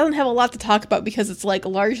doesn't have a lot to talk about because it's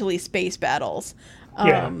largely space battles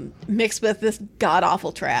mixed with this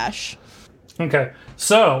god-awful trash. Okay.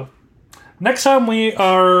 So, next time we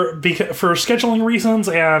are, for scheduling reasons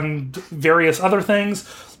and various other things,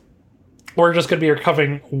 we're just going to be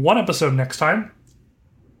covering one episode next time.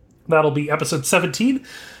 That'll be episode 17,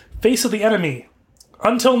 Face of the Enemy.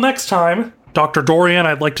 Until next time, Dr. Dorian,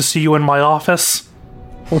 I'd like to see you in my office.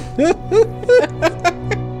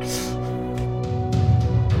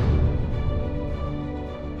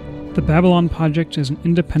 The Babylon Project is an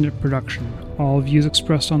independent production. All views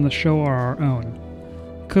expressed on the show are our own.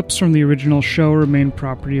 Clips from the original show remain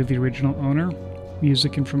property of the original owner.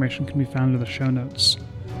 Music information can be found in the show notes.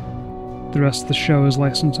 The rest of the show is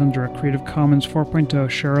licensed under a Creative Commons 4.0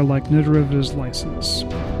 share-alike no derivatives license.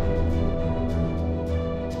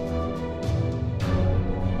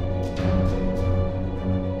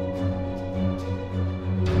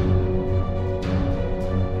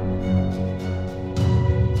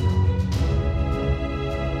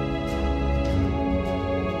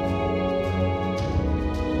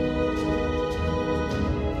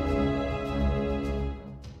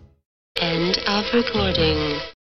 End of recording.